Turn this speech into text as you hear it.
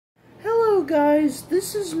guys,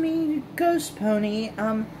 this is me, Ghost Pony.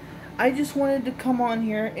 I just wanted to come on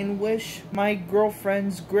here and wish my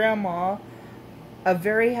girlfriend's grandma a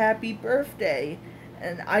very happy birthday.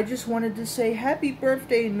 And I just wanted to say happy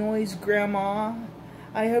birthday, Noise Grandma.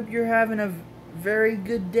 I hope you're having a very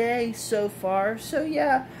good day so far. So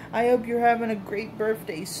yeah, I hope you're having a great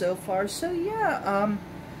birthday so far. So yeah,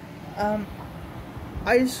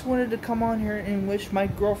 I just wanted to come on here and wish my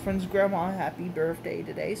girlfriend's grandma a happy birthday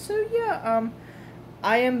today. So yeah,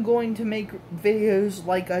 I am going to make videos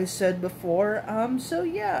like I said before. So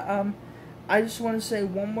yeah, I just want to say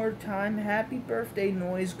one more time, happy birthday,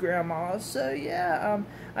 Noise Grandma. So yeah,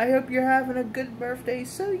 I hope you're having a good birthday.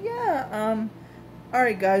 So yeah,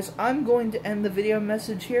 alright guys, I'm going to end the video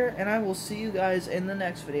message here, and I will see you guys in the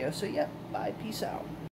next video. So yeah, bye, peace out.